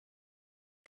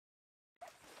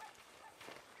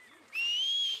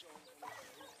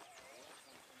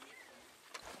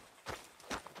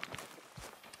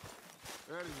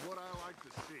That is what I like to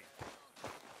see.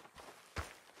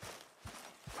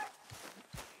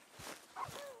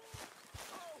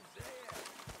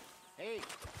 Hey.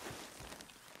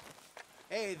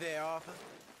 Hey there, Arthur.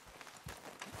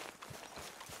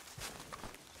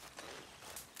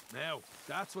 Now,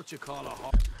 that's what you call a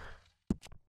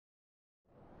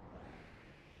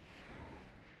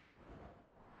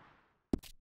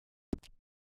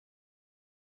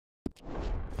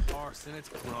horse in its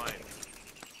prime.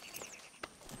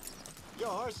 Your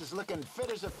horse is looking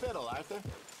fit as a fiddle, Arthur.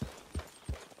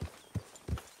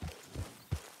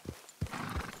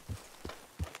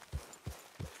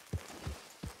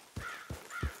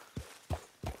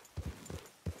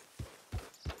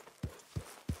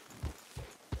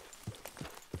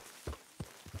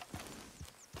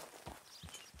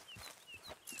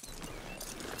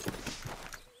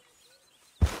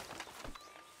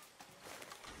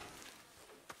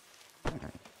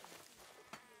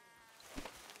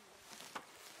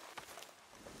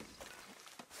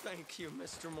 Thank you,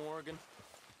 Mr. Morgan,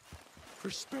 for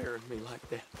sparing me like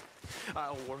that.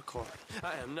 I'll work hard.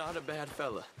 I am not a bad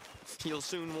fella. You'll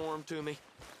soon warm to me.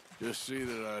 Just see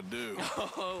that I do.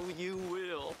 Oh, you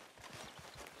will.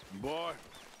 Boy,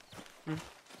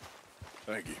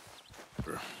 thank you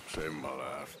for saving my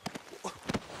life.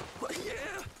 Well,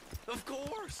 yeah, of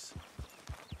course.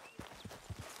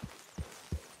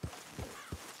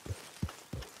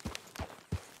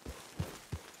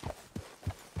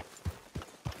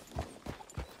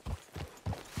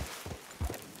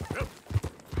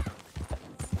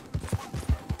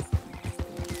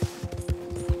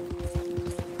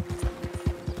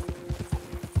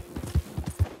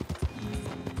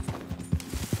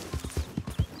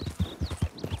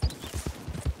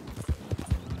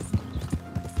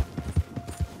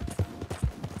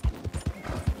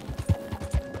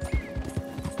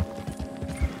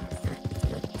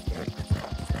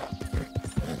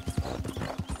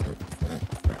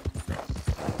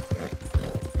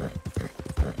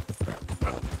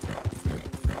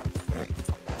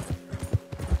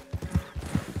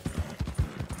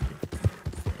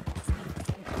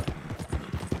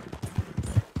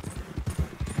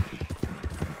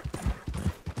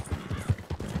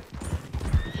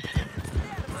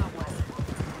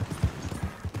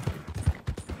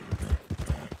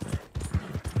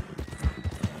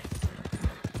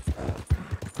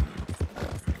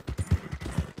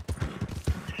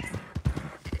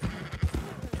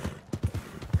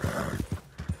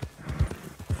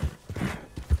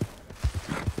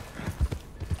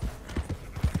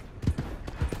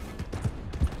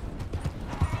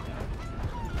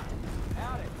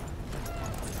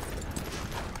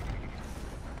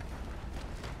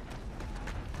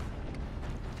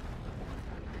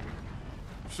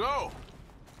 So,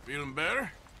 feeling better?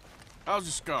 How's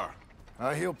the scar?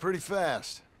 I heal pretty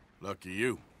fast. Lucky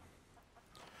you.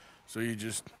 So you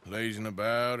just lazing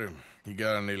about, or you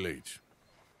got any leads?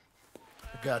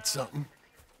 I got something.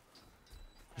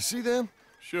 You see them?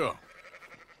 Sure.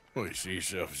 Well, you see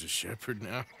yourself as a shepherd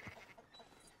now?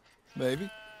 Maybe.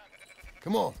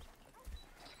 Come on.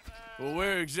 Well,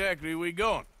 where exactly are we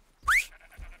going?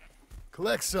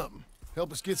 Collect something.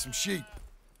 Help us get some sheep.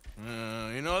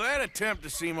 You know, that attempt to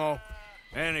seem all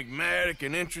enigmatic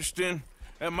and interesting,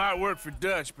 that might work for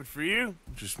Dutch, but for you,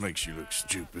 it just makes you look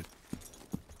stupid.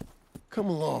 Come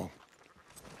along.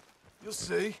 You'll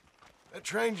see. That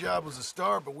train job was a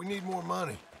start, but we need more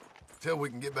money. Till we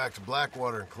can get back to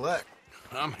Blackwater and collect.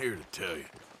 I'm here to tell you,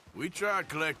 we try to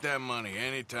collect that money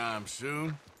anytime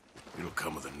soon, it'll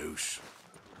come with a noose.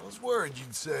 I was worried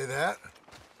you'd say that.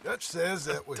 Dutch says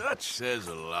that we... Dutch says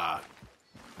a lot.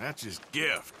 That's his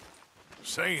gift.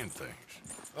 Saying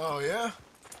things. Oh, yeah?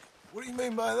 What do you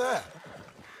mean by that?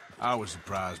 I was the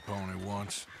prize pony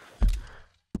once.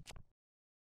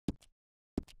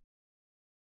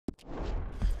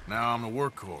 Now I'm the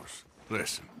workhorse.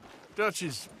 Listen, Dutch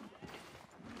is...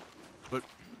 But,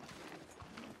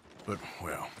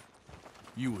 well,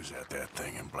 you was at that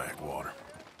thing in Blackwater.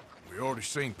 We already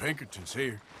seen Pinkertons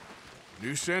here.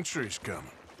 New century's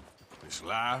coming. This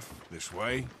life, this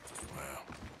way, well,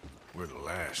 we're the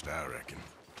last, I reckon.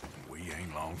 And we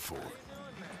ain't long for it.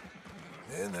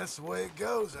 Then that's the way it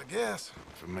goes, I guess.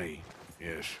 For me,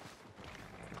 yes.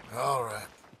 All right.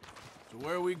 So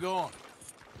where are we going?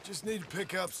 Just need to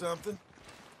pick up something.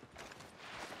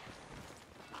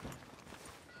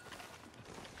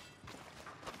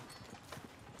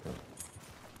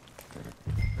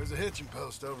 There's a hitching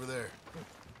post over there.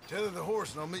 Tether the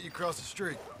horse and I'll meet you across the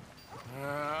street.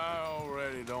 I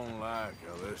already don't like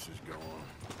how this is going.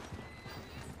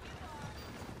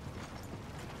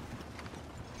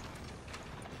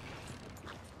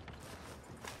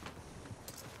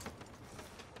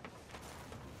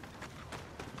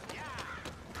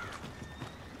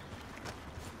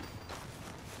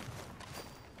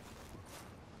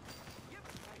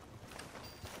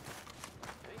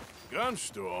 Gun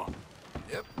store?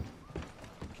 Yep.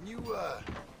 Can you,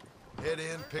 head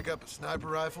in, pick up a sniper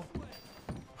rifle?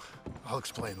 I'll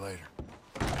explain later.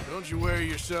 Don't you wear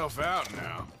yourself out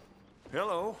now.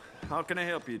 Hello. How can I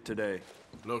help you today?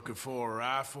 Looking for a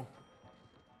rifle?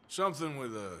 Something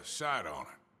with a sight on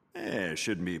it. Eh,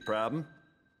 shouldn't be a problem.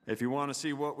 If you want to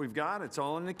see what we've got, it's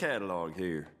all in the catalog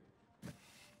here.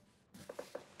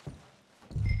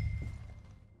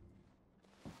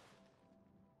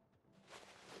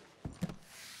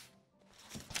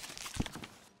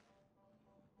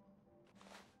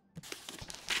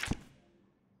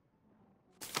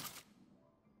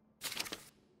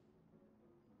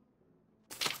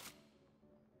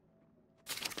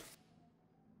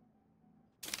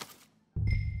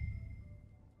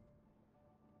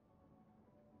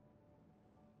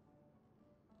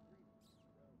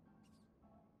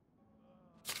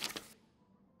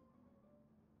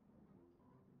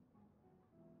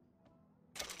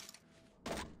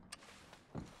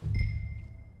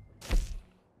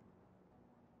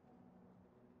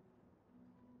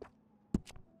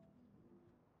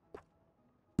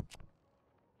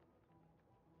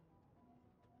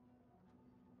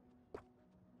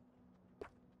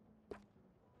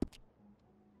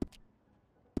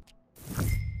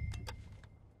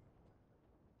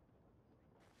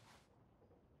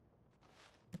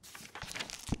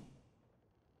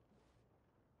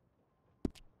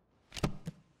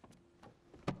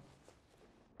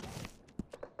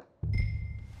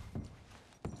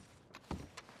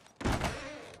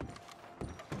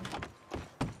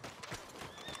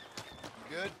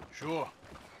 Good? Sure.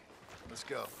 Let's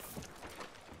go.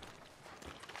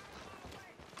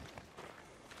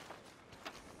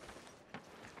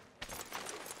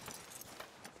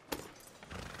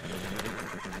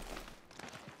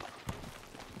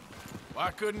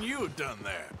 Why couldn't you have done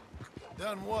that?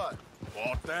 Done what?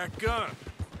 Bought that gun.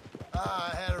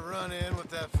 I had a run-in with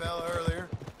that fella earlier.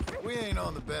 We ain't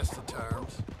on the best of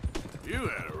terms. You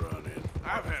had a run-in.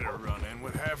 I've had a run-in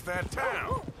with half that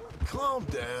town. Calm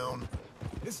down.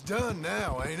 It's done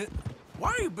now, ain't it?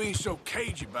 Why are you being so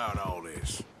cagey about all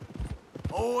this?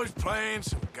 Always playing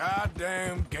some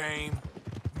goddamn game.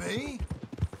 Me?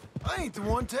 I ain't the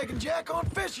one taking Jack on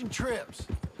fishing trips.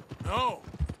 No,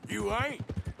 you ain't.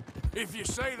 If you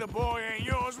say the boy ain't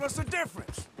yours, what's the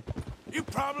difference? You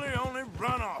probably only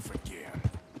run off again.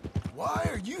 Why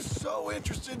are you so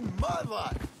interested in my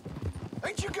life?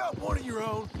 Ain't you got one of your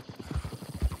own?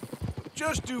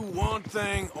 Just do one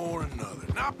thing or another.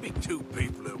 Not be two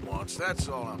people at once, that's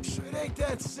all I'm saying. It ain't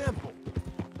that simple.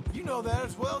 You know that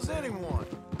as well as anyone.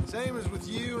 Same as with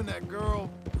you and that girl...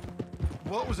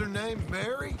 What was her name?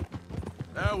 Mary?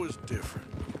 That was different.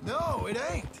 No, it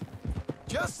ain't.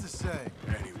 Just the same.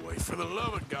 Anyway, for the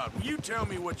love of God, will you tell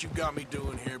me what you got me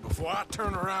doing here before I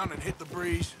turn around and hit the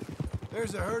breeze?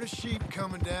 There's a herd of sheep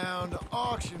coming down to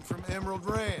auction from Emerald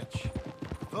Ranch.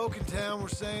 Folk in town were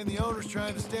saying the owner's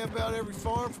trying to stamp out every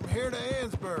farm from here to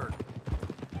Ansburg.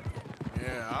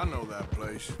 Yeah, I know that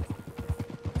place.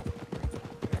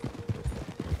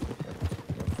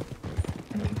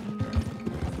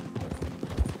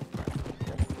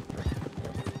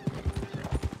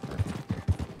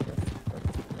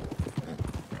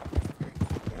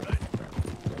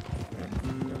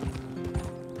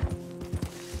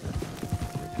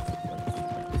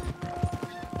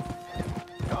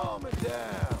 Calm it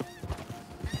down.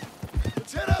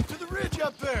 Let's head up to the ridge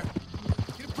up there.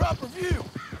 Get a proper view.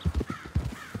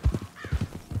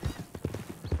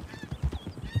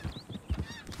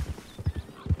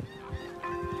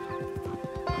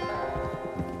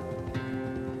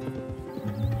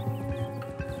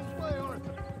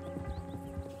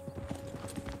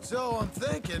 So I'm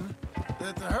thinking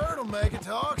that the herd will make it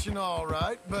to auction all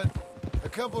right, but a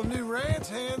couple of new ranch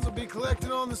hands will be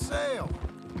collecting on the sale.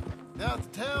 Doubt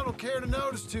the town will care to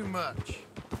notice too much.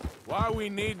 Why we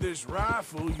need this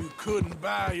rifle you couldn't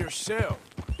buy yourself?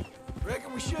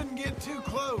 Reckon we shouldn't get too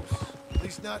close. At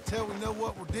least not till we know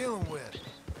what we're dealing with.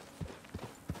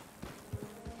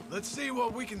 Let's see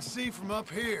what we can see from up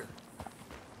here.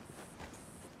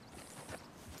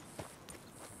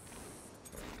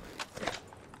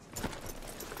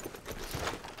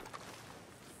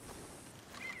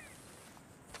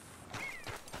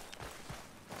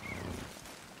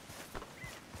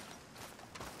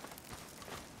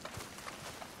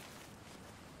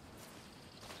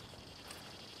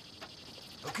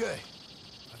 Okay,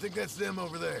 I think that's them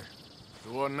over there.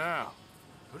 So what now?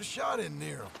 Put a shot in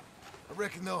near them. I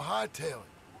reckon they'll hightail it.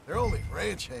 They're only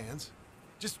ranch hands.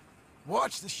 Just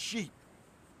watch the sheep.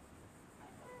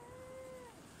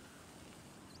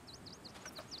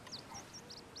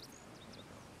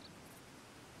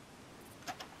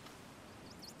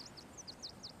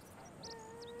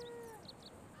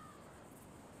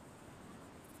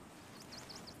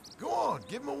 on,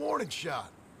 give him a warning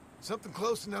shot. Something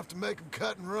close enough to make him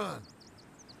cut and run.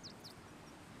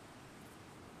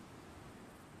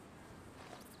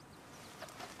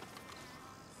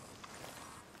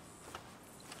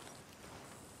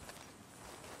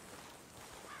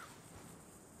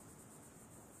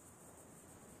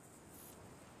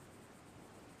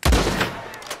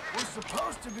 We're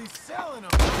supposed to be selling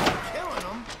them, not killing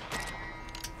them.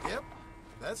 Yep,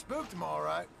 that spooked him all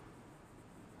right.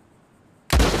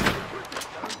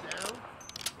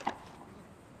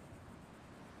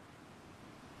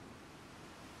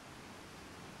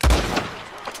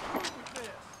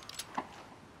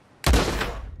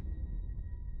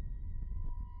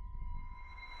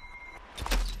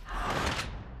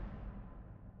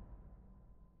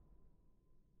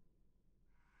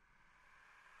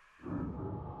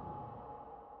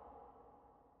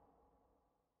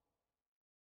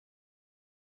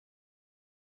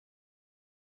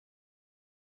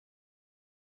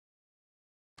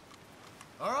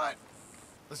 All right,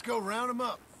 let's go round them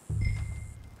up.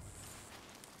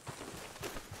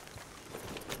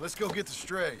 Let's go get the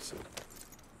strays.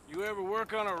 You ever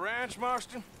work on a ranch,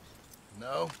 Marston?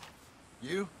 No?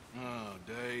 You? Oh,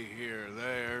 day here or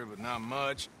there, but not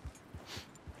much.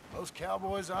 Most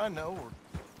cowboys I know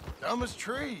are dumb as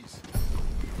trees.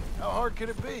 How hard could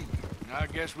it be? I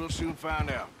guess we'll soon find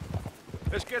out.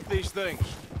 Let's get these things.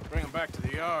 Bring them back to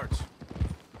the yards.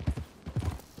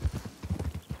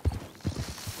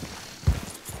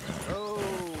 Oh.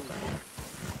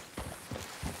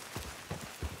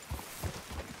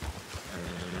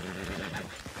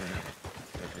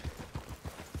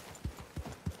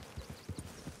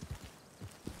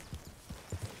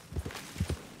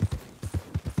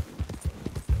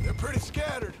 They're pretty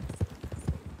scattered.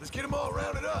 Let's get them all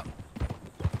rounded up.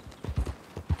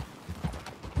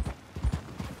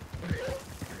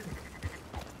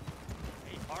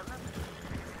 Hey, partner.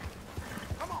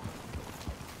 Come on.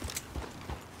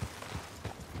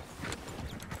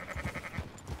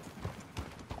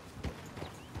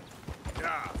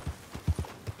 Yeah.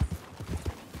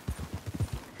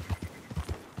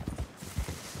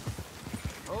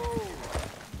 Oh.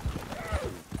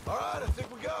 All right, I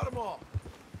think we got them all.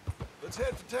 Let's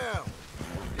head for town.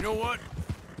 You know what?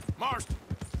 Marston,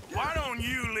 why don't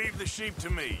you leave the sheep to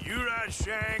me? You ride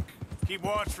Shank, keep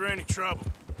watch for any trouble.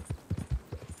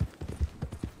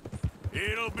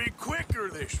 It'll be quicker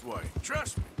this way,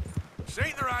 trust me. This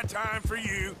ain't the right time for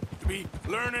you to be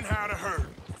learning how to herd.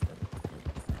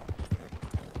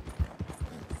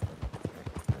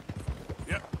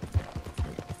 Yep.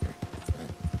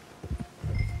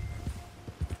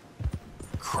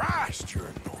 Christ, you're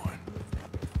annoying.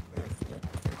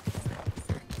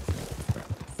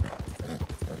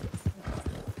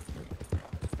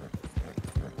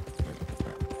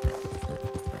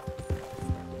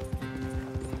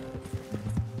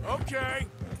 Okay.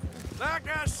 Like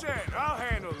I said, I'll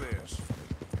handle this.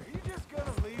 Are you just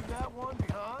gonna leave that one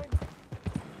behind?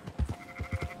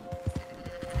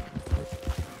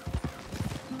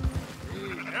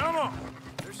 Come on.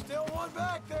 There's still one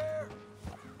back there.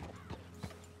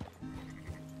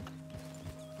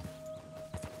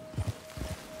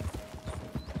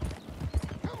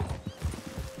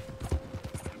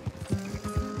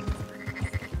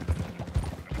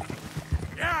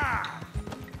 Yeah!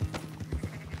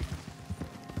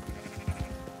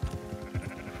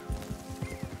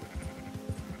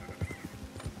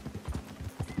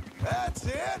 That's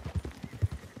it.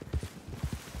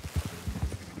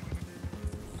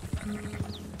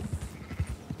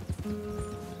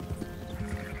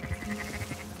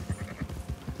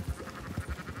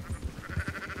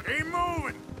 Keep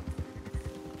moving.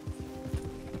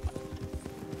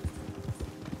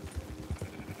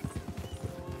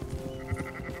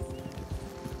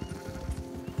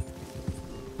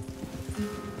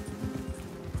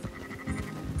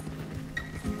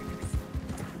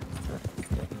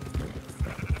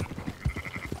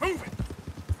 Move it.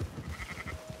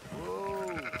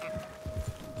 Whoa.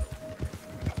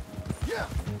 Yeah.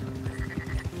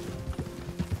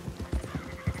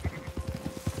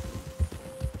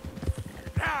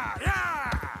 Yeah,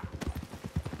 yeah!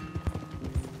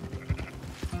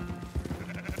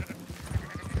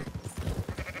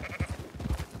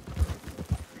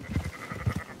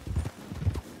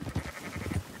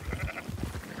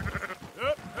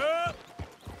 Up, up!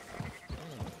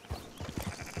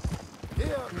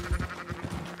 Yeah.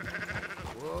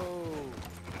 Whoa.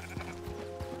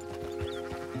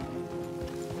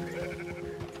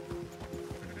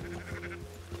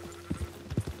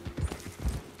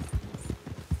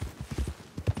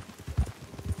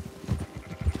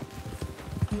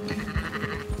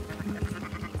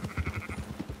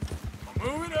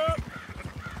 Move it up.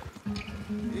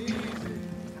 Easy.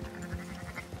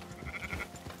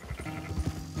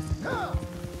 Ah.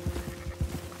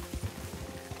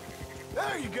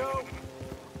 There you go.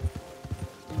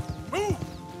 Move!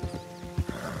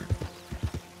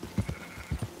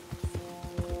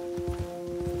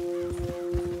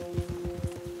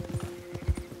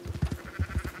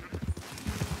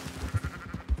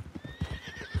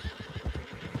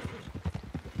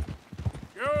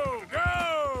 Go,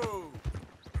 go!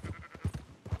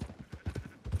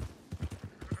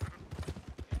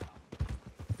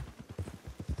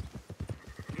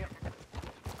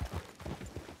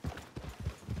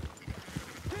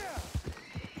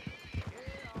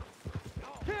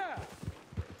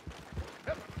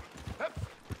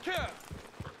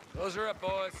 Those are up,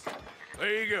 boys.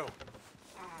 There you go.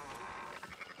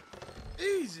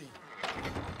 Easy.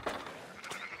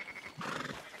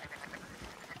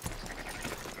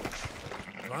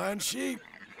 Blind sheep.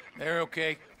 They're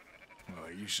okay.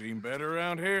 Well, you seen better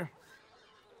around here?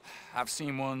 I've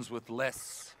seen ones with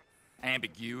less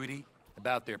ambiguity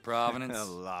about their provenance. A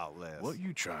lot less. What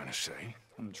you trying to say?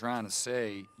 I'm trying to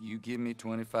say, you give me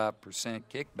 25%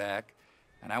 kickback,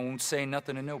 and I won't say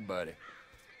nothing to nobody.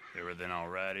 Everything all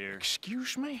right here?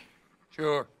 Excuse me?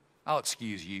 Sure, I'll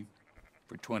excuse you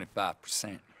for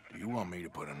 25%. Do you want me to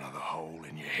put another hole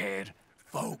in your head?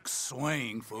 Folks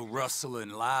swing for rustling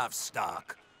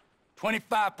livestock.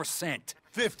 25%.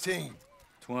 15.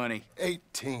 20.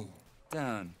 18.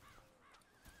 Done.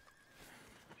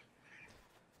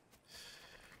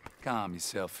 Calm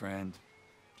yourself, friend.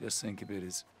 Just think of it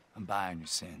as I'm buying your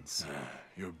sins.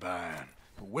 You're buying,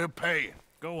 but we're paying.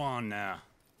 Go on now.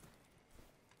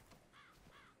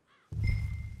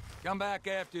 Come back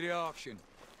after the auction.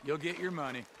 You'll get your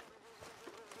money.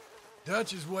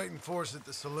 Dutch is waiting for us at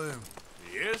the saloon.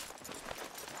 He is?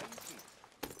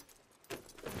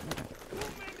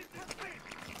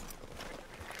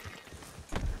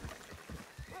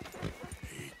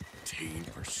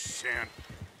 %.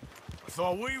 I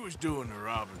thought we was doing the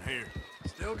robbing here.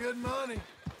 Still good money.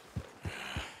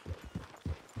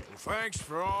 Well, thanks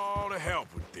for all the help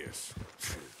with this.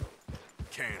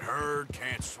 Can't herd,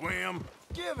 can't swim.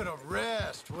 Give it a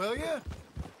rest, will ya?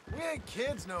 We ain't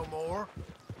kids no more.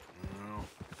 No,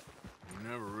 he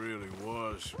never really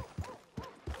was.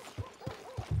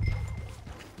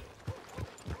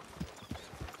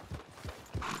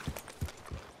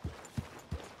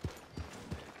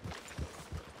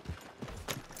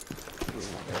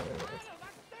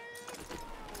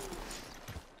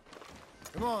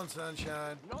 Come on,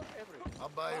 sunshine. Not everything. I'll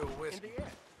buy you a In whiskey. the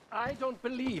air. I don't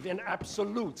believe in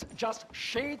absolutes, just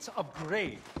shades of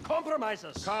gray.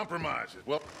 Compromises. Compromises.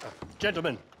 Well,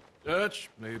 Gentlemen, Dutch,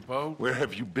 Leopold. where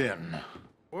have you been?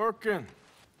 Working.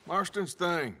 Marston's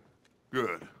thing.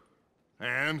 Good.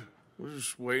 And? We're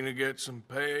just waiting to get some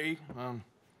pay on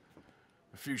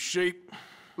a few sheep.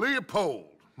 Leopold,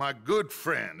 my good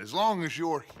friend, as long as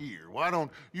you're here, why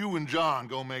don't you and John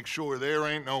go make sure there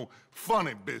ain't no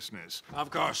funny business? Of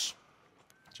course.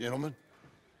 Gentlemen.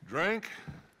 Drink?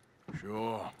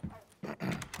 Sure.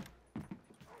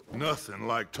 Nothing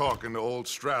like talking to old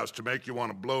Strauss to make you want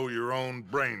to blow your own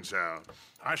brains out.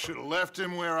 I should have left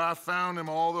him where I found him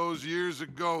all those years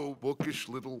ago. Bookish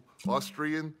little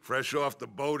Austrian, fresh off the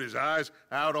boat, his eyes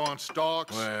out on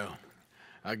stalks. Well,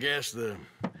 I guess the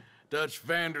Dutch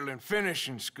Vanderlyn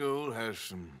Finishing School has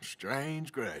some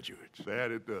strange graduates.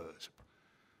 That it does.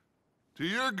 To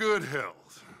your good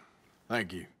health.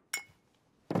 Thank you.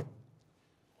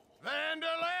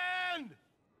 Vanderland!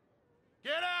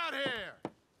 Get out here!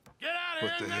 Get out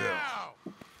What here the now! hell?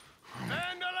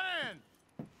 Vanderland!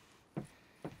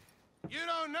 You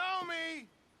don't know me,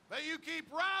 but you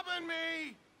keep robbing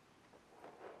me!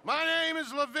 My name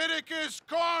is Leviticus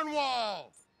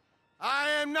Cornwall. I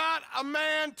am not a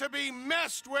man to be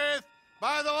messed with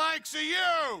by the likes of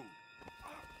you!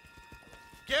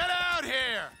 Get out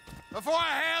here before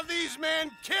I have these men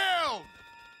killed!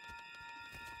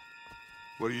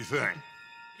 What do you think?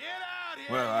 Get out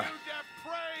here, Well, you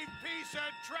depraved piece of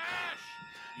trash!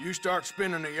 You start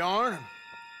spinning the yarn, and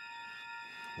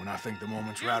when I think the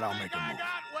moment's right, I'll make a I move.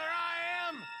 got where I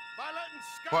am by letting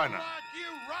Why scum not? like you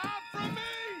rob from me!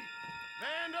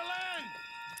 Vanderlyn,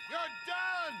 you're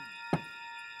done!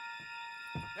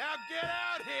 Now get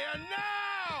out here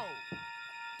now!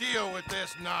 Deal with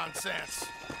this nonsense.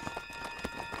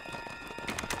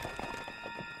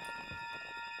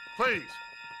 Please,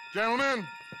 gentlemen,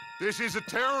 this is a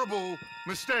terrible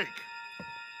mistake.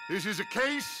 This is a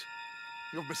case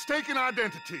of mistaken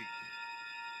identity.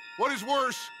 What is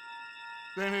worse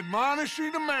than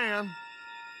admonishing a man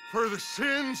for the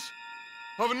sins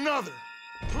of another?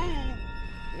 Who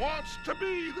wants to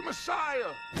be the Messiah?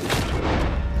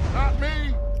 Not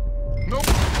me. Nope.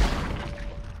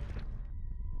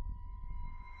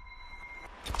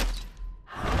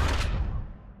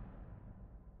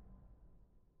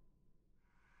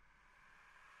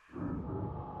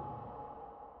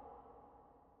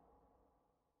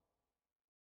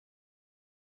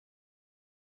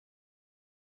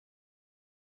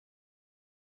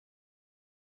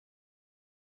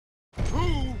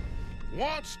 Who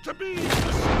wants to be the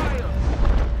Messiah?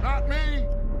 Not me,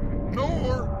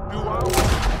 nor do I want.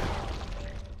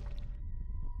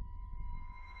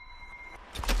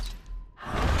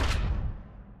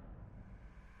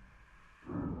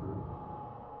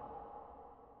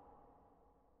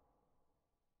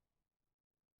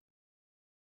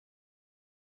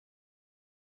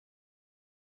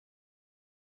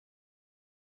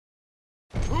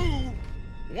 Who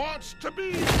wants to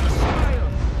be the Messiah?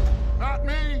 Not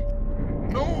me,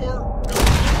 nor do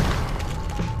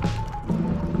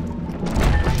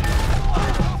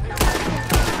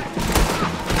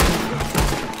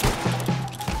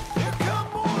Here come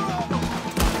more of them!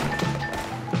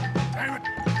 Damn it!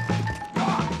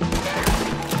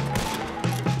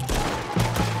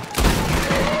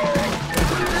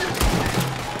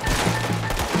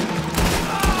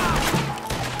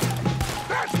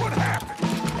 That's what happened!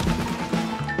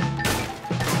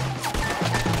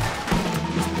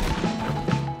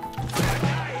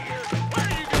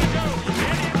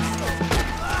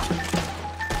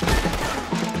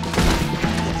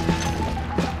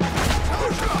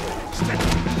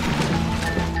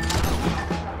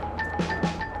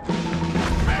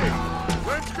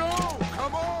 Let's go!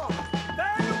 Come on!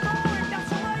 There you going!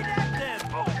 That's right at them!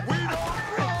 We don't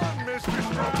run, Mr.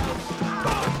 Strauss!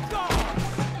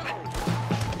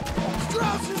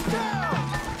 Strauss is down!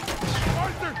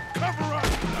 Arthur, cover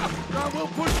us! God, we'll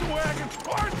push the wagon!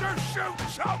 Arthur, shoot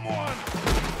someone!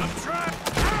 I'm trying...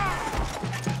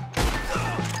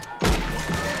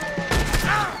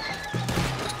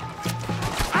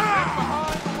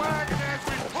 Behind the wagon as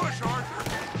we push, Arthur!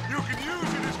 You can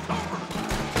use it as cover!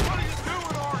 What are you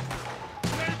doing, Arthur?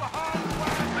 Stay behind the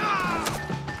wagon!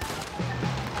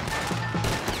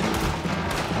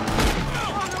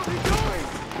 What are we doing?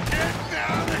 Get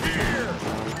down of here!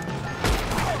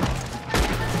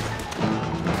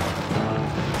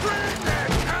 Bring that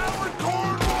coward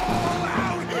Cornwall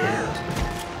out here!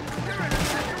 You're in a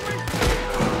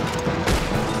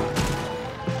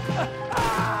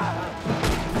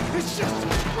It's just a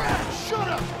scratch! Shut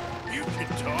up! You can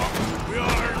talk. We all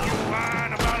heard you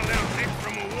whine about a little nick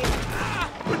from a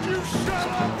wolf. Would you shut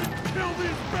up and kill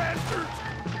these bastards?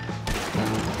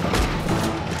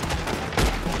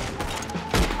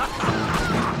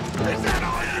 Is that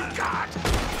all you got?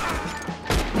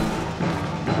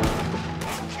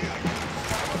 I'll kill you.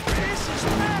 This is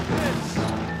madness!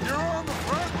 You're on the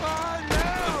front line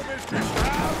now, Mr.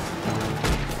 Strauss.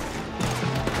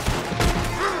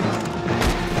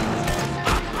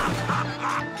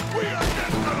 We are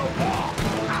just gonna walk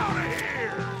out of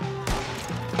here.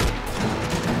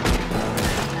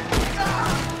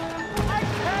 I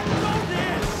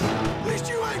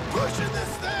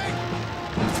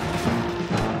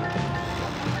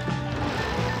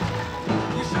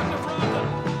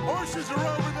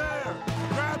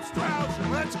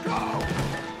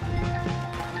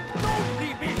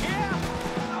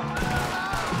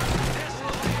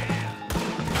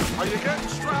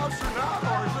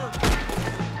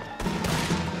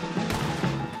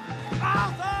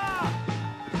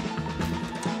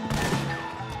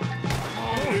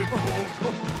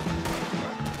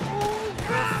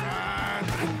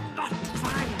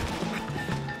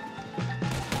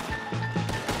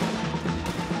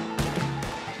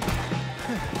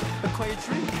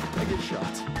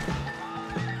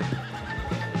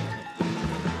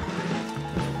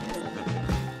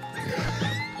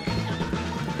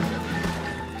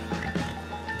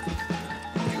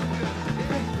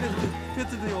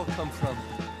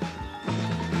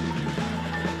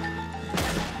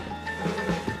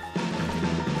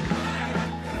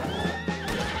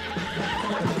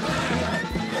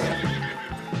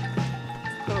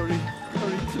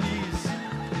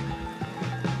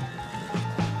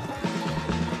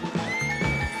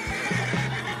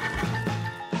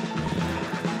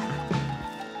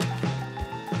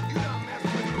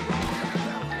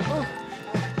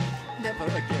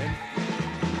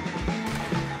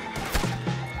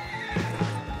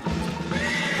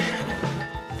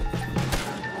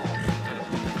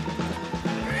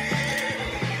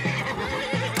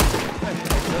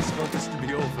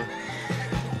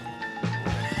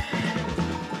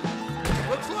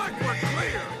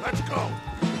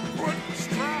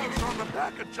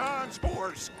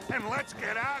horse and let's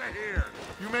get out of here.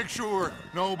 You make sure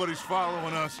nobody's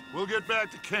following us. We'll get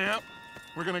back to camp.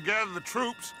 We're gonna gather the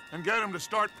troops and get them to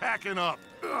start packing up.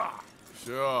 Ugh.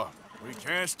 Sure. We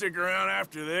can't stick around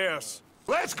after this.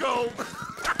 Let's go!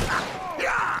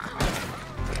 Yeah!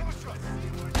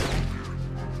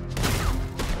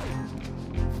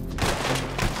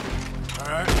 All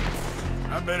right.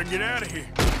 I better get out of here.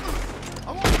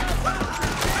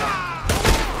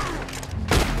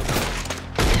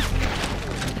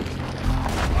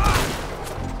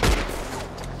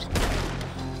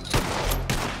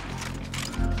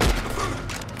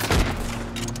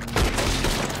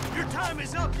 Your time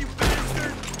is up, you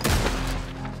bastard!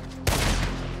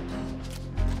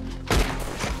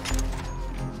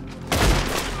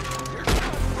 You're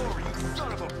done for, you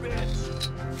son of a bitch!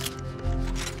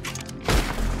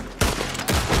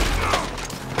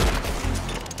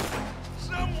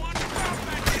 Someone drop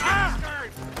that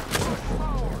bastard!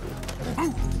 The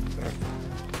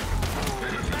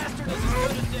bastard is as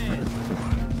good as dead.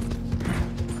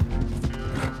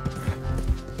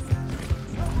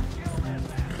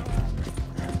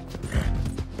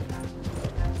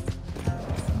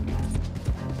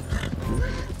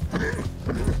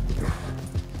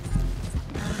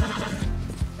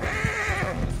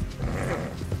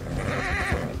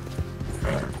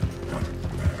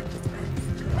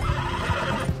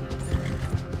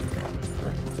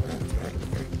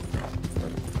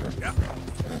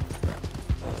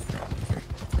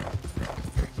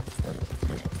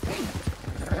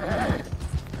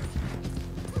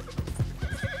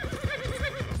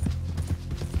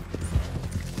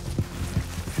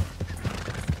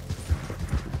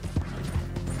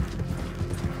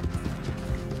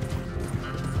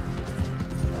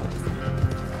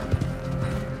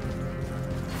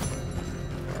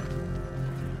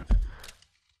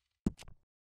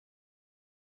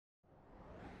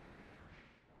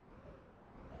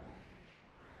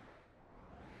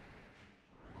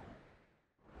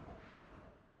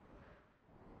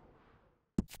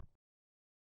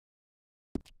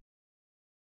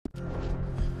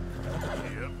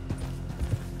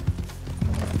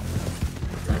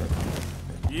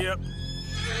 Yep.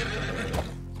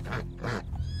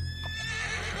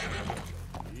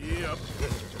 Yep.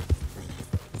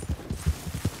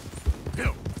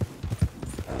 Go.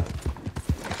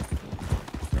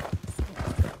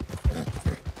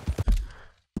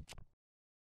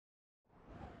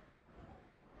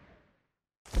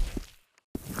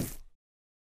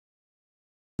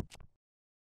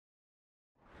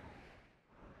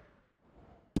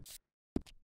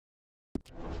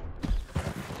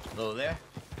 Hello there.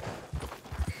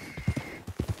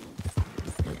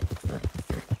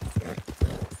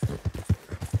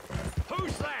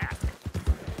 Who's that?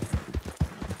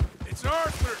 It's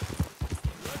Arthur.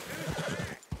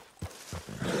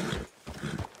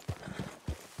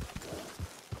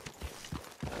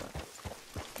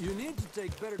 You need to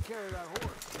take better care of that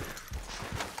horse.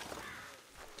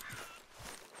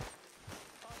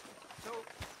 So,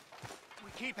 we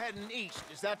keep heading east.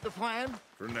 Is that the plan?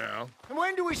 For now. And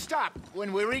when do we stop?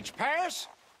 When we reach Paris?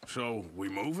 So, we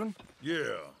moving?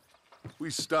 Yeah. We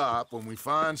stop when we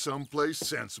find someplace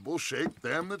sensible, shake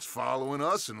them that's following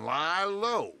us, and lie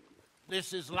low.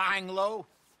 This is lying low?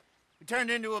 We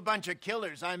turned into a bunch of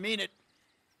killers, I mean it.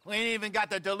 We ain't even got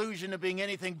the delusion of being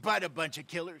anything but a bunch of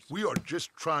killers. We are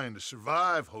just trying to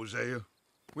survive, Hosea.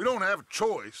 We don't have a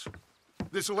choice.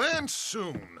 This'll end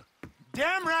soon.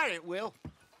 Damn right it will.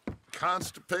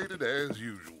 Constipated as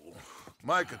usual.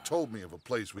 Micah told me of a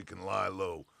place we can lie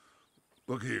low.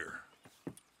 Look here.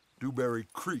 Dewberry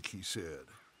Creek, he said.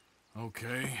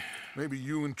 Okay. Maybe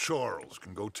you and Charles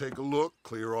can go take a look,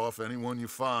 clear off anyone you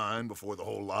find before the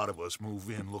whole lot of us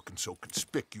move in looking so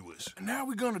conspicuous. And how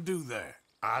we gonna do that?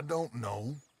 I don't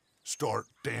know. Start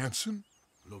dancing?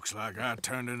 Looks like I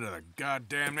turned into the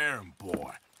goddamn errand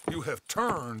boy. You have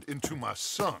turned into my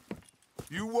son.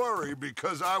 You worry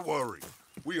because I worry.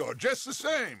 We are just the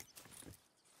same.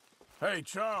 Hey,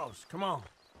 Charles, come on.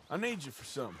 I need you for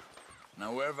something.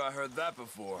 Now, where have I heard that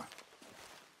before?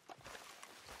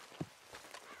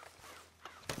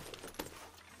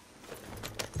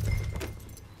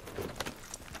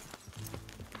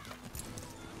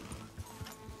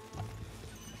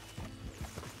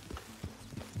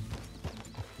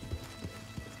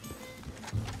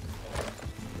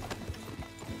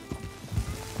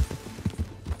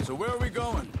 So where are we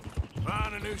going?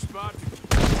 Find a new spot to...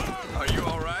 Are you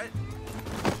all right?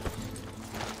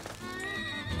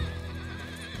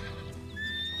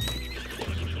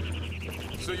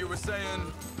 So you were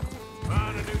saying...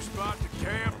 Find a new spot to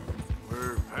camp.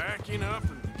 We're packing up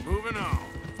and moving on.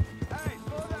 Hey,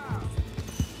 slow down.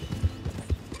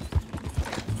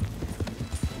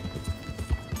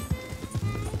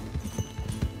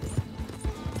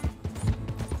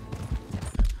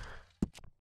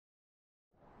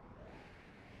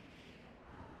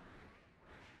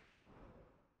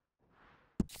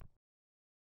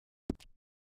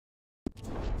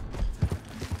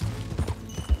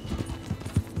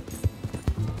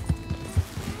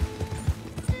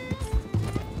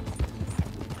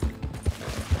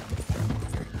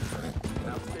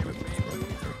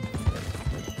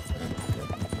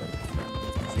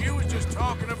 just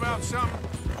talking about something?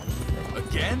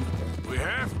 Again? We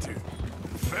have to.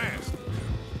 And fast.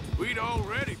 We'd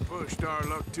already pushed our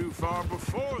luck too far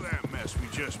before that mess we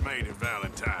just made in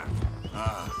Valentine.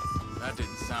 That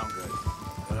didn't sound good.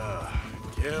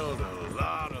 Killed a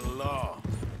lot of law.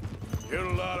 Killed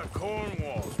a lot of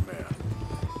Cornwall's men.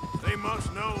 They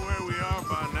must know where we are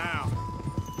by now.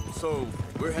 So,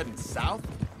 we're heading south?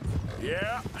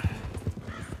 Yeah.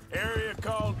 Area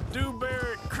called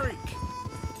Dewberry Creek.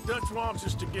 Dutch wants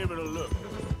us to give it a look.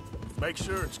 Make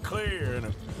sure it's clear and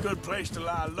a good place to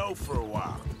lie low for a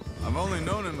while. I've only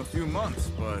known him a few months,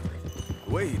 but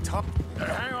the way he talked...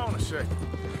 Hang on a second.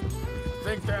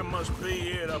 Think that must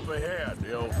be it up ahead,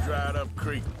 the old dried-up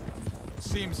creek.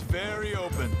 Seems very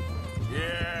open.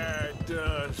 Yeah, it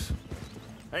does.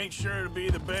 Ain't sure to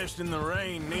be the best in the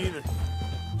rain, neither.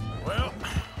 Well,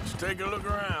 let's take a look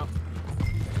around.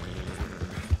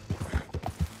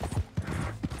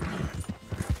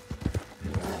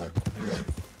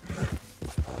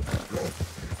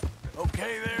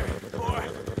 Okay there, boy?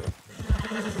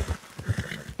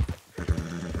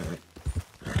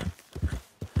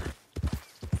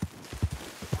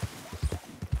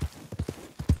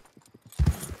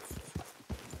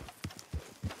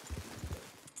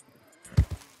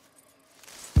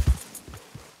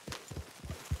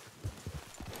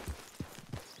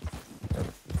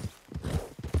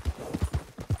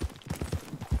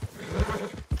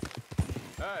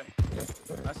 Hey,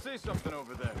 I see something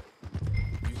over there.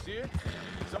 You see it?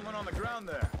 Someone on the ground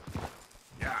there.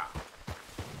 Yeah.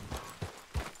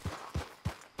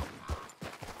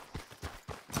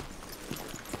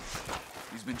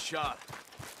 He's been shot.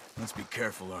 Let's be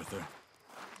careful, Arthur.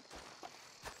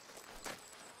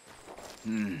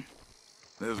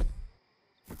 There's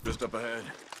just up ahead.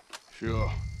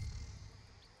 Sure.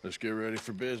 Let's get ready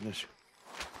for business.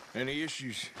 Any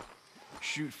issues?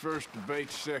 Shoot first, debate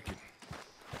second.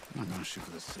 I'm not gonna shoot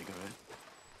for the sake of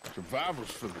it. Survival's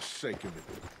for the sake of it.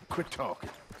 Quit talking.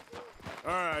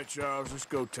 All right, Charles, let's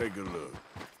go take a look.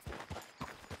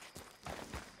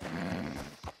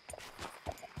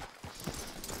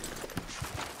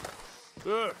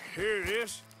 Look, here it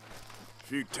is. A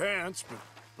few tents, but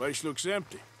the place looks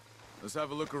empty. Let's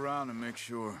have a look around and make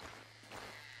sure.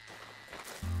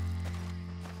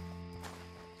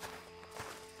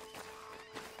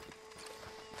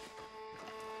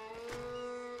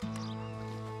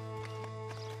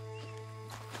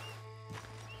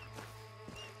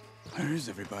 Where is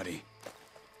everybody?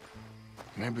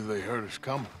 Maybe they heard us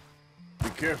coming. Be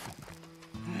careful.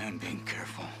 I'm being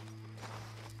careful.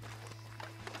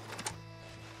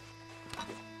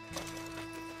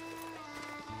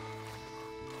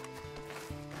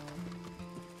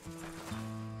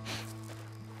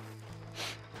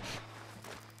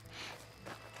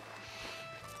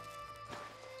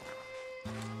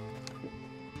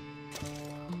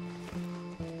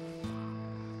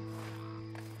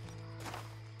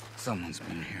 Someone's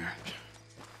been here.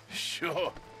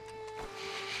 Sure.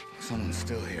 Someone's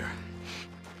still here.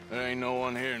 There ain't no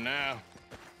one here now.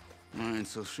 I ain't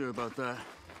so sure about that.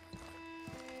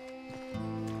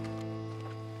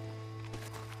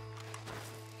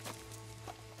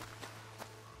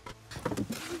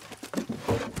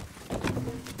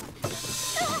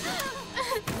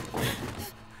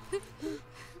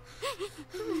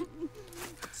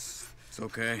 It's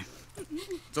okay.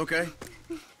 It's okay.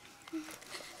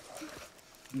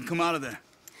 You can come out of there.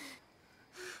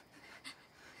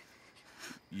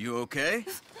 You okay?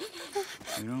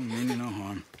 You don't mean you no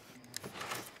harm.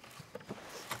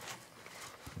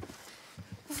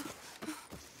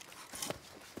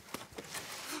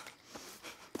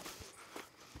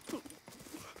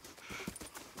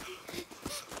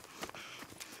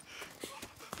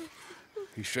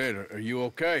 He said, are you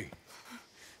okay?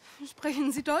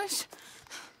 Sprechen Sie Deutsch?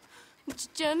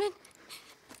 German?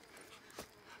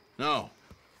 No.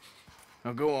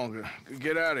 Now go on,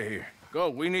 get out of here. Go,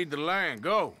 we need the land,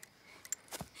 go.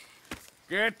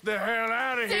 Get the hell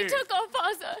out of here. They took our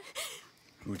father.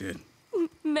 Who did?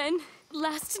 Men,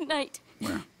 last night.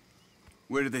 Where?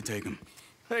 Where did they take him?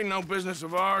 Ain't no business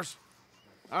of ours.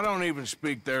 I don't even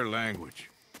speak their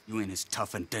language. You ain't as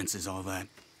tough and dense as all that.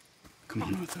 Come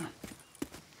on, Arthur.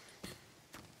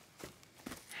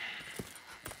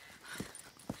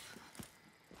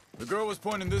 The girl was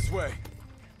pointing this way.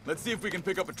 Let's see if we can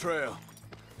pick up a trail.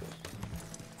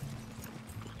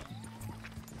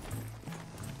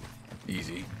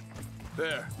 Easy.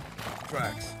 There.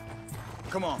 Tracks.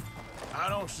 Come on. I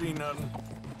don't see nothing.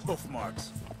 Hoof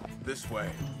marks. This way.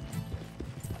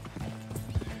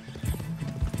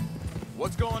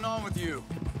 What's going on with you?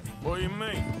 What do you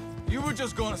mean? You were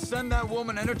just going to send that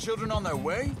woman and her children on their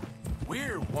way?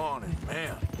 We're wanted,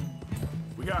 man.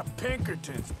 We got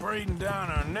Pinkertons breathing down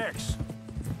our necks.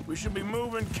 We should be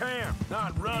moving camp,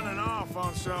 not running off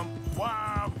on some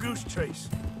wild goose chase.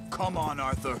 Come on,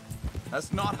 Arthur.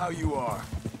 That's not how you are.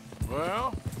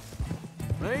 Well,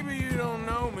 maybe you don't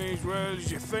know me as well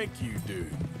as you think you do.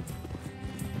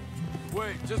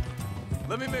 Wait, just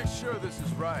let me make sure this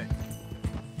is right.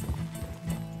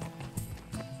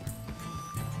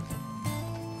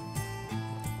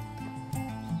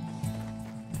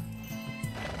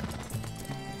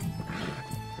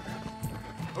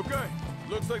 Okay,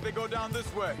 looks like they go down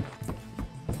this way.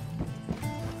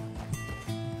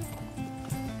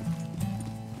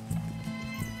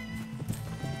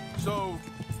 So,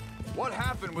 what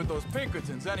happened with those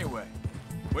Pinkertons anyway?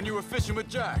 When you were fishing with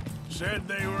Jack? Said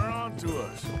they were on to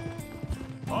us.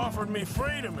 Offered me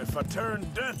freedom if I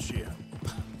turned Dutch yet.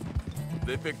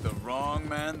 They picked the wrong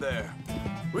man there.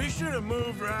 We should have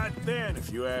moved right then,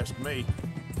 if you ask me.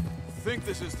 Think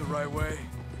this is the right way?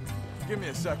 Give me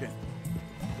a second.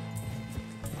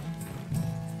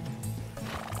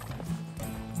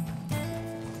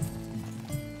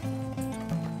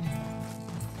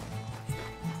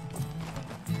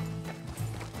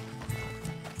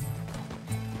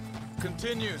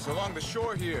 Continues along the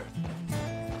shore here.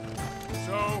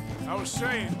 So, I was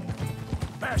saying,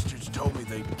 bastards told me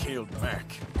they'd killed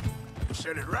Mac.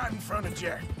 Said it right in front of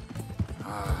Jack.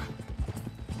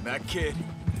 That kid,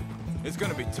 it's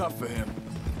gonna be tough for him.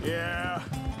 Yeah,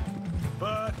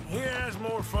 but he has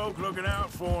more folk looking out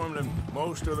for him than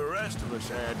most of the rest of us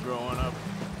had growing up.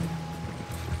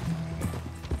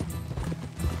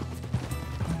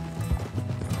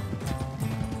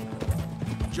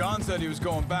 John said he was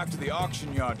going back to the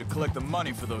auction yard to collect the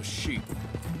money for those sheep.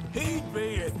 He'd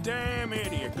be a damn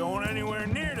idiot going anywhere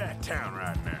near that town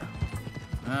right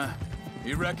now.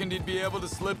 He reckoned he'd be able to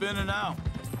slip in and out.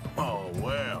 Oh,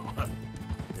 well.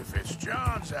 If it's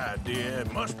John's idea,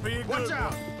 it must be a good one. Watch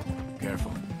out!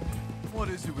 Careful. What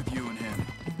is it with you and him?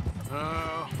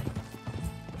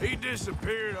 He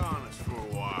disappeared on us for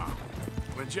a while.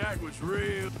 When Jack was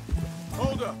real...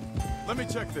 Hold up. Let me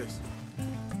check this.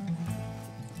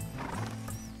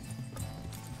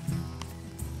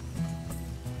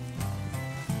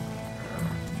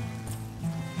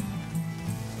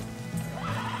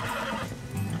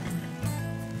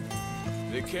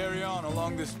 They carry on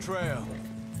along this trail.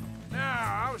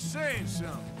 Now, I was saying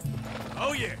something.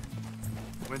 Oh, yeah.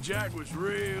 When Jack was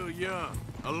real young,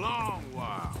 a long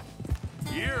while.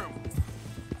 You hear him?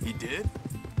 He did?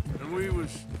 And we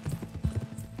was...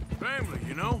 family,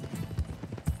 you know?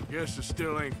 Guess I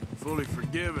still ain't fully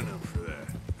forgiven him for that.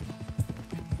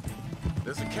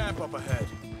 There's a camp up ahead.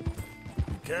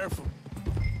 Be careful.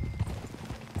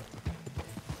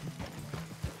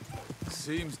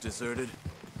 Seems deserted.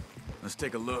 Let's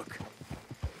take a look.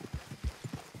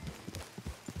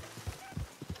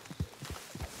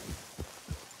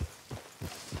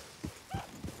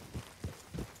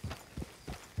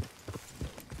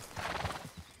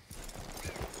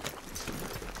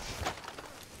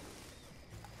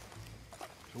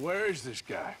 Where is this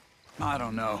guy? I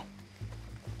don't know.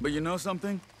 But you know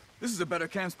something? This is a better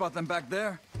camp spot than back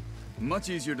there. Much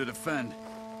easier to defend.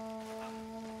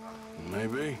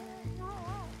 Maybe.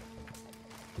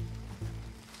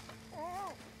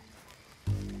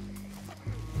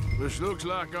 This looks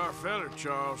like our fella,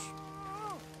 Charles.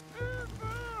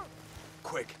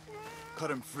 Quick,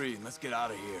 cut him free and let's get out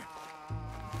of here.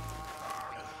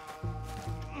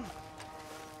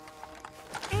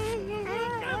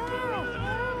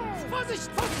 Vorsicht,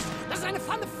 Vorsicht! Das ist eine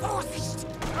Pfanne! Vorsicht!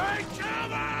 Hey,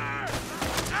 cover!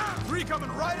 Three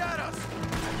coming right at us!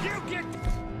 You get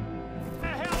the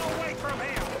hell away from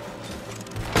him!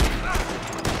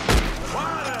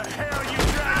 Why the hell you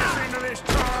drag us into this,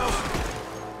 Charles?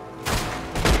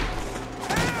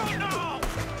 Hell no!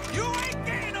 You ain't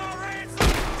getting our ransom!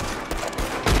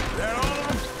 That all of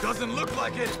them? Doesn't look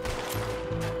like it.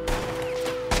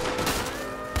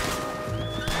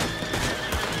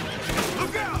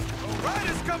 Look out!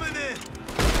 Riders coming in!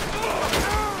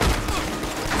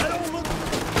 I don't look...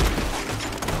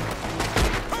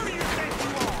 Who do you think you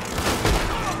are?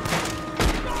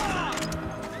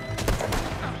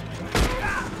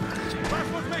 Last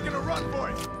one's making a run for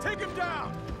it. Take him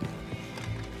down!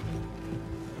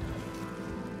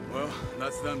 Well,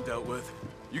 that's them dealt with.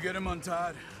 You get them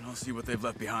untied, and I'll see what they've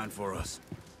left behind for us.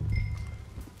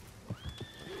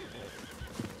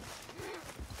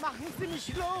 Machen Sie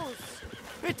mich los!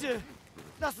 Bitte,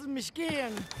 lassen mich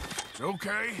gehen! It's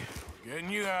okay.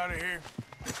 Getting you out of here.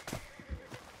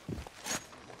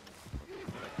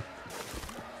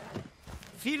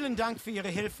 Vielen Dank für Ihre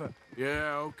Hilfe.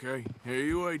 Yeah, okay. Here,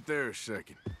 you wait there a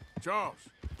second. Charles,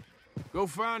 go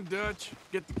find Dutch,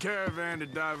 get the caravan to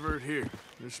divert here.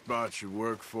 This spot should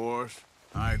work for us.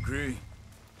 I agree.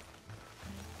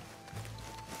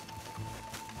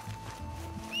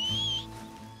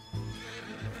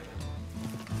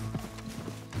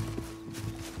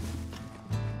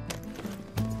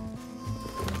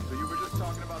 So you were just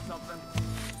talking about something?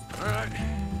 All right,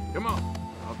 come on.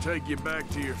 I'll take you back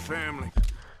to your family.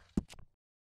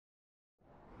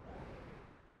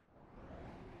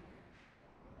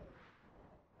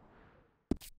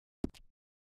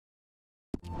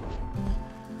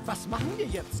 Was machen wir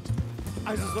jetzt?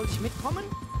 Also soll ich mitkommen?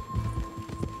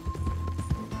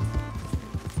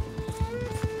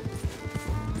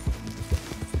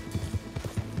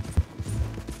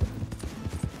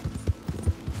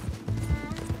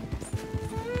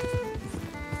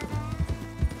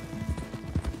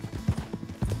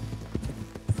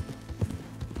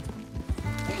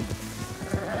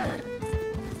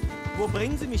 Wo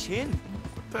bringen Sie mich hin?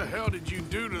 What the hell did you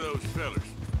do to those fellers?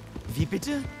 Wie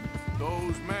bitte?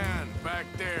 Those men back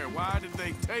there, why did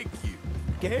they take you?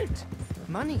 Geld.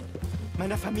 Money.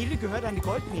 Meiner Familie gehört eine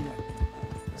Goldmine.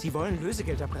 Sie wollen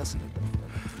Lösegeld erpressen.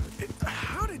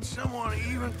 How did someone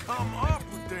even come up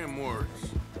with them words?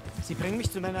 Sie bringen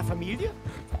mich zu meiner Familie?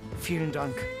 Vielen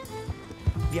Dank.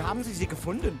 Wie haben Sie sie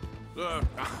gefunden? Look,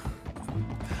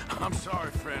 I'm sorry,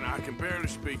 friend. I can barely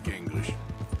speak English.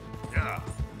 Yeah.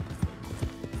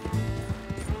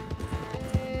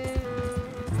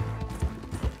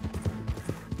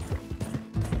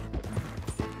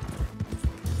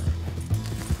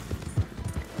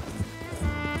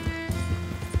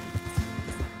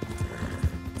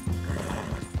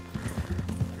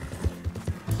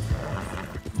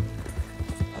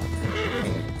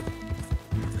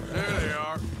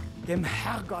 Dem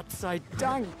Herrgott sei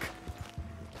Dank.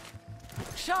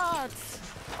 Schatz!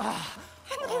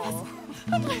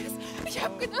 Andreas, ich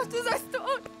hab gedacht, du seist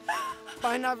tot.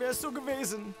 Beinahe wärst du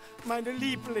gewesen. Meine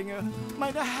Lieblinge.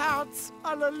 Meine Herz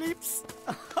allerliebst.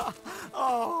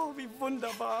 Oh, wie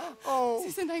wunderbar. Oh.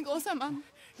 Sie sind ein großer Mann.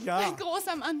 Ja. Ein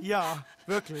großer Mann. Ja,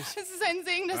 wirklich. Es ist ein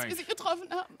Segen, dass wir Sie getroffen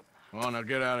haben. Come on, now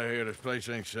get out of here. This place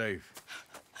ain't safe.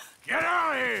 Get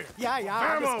out of here! Ja, ja,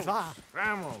 alles klar.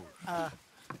 Vamos!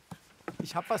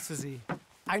 Ich hab was für Sie.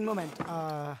 Einen Moment.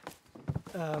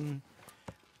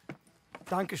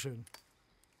 Dankeschön.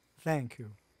 Thank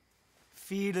you.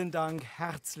 Vielen Dank,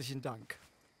 herzlichen Dank.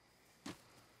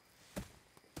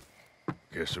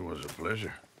 Guess it was a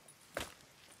pleasure.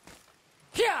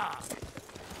 Ja!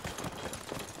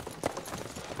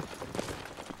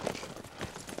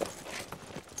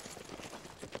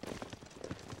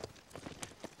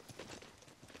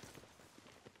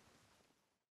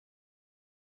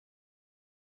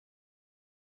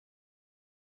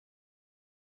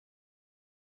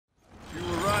 You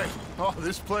were right. Oh,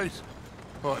 this place.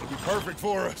 Oh, it'll be perfect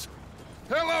for us.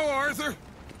 Hello, Arthur.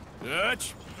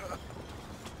 Dutch?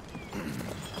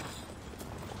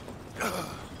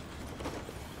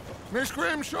 Miss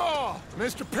Grimshaw,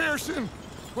 Mr. Pearson,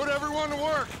 put everyone to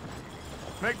work.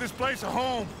 Make this place a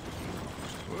home.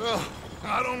 Well,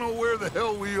 I don't know where the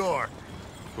hell we are,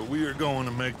 but we are going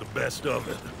to make the best of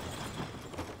it.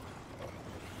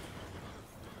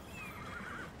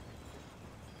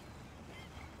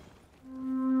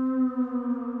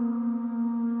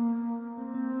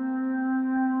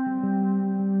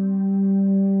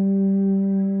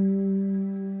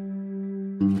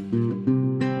 Thank you.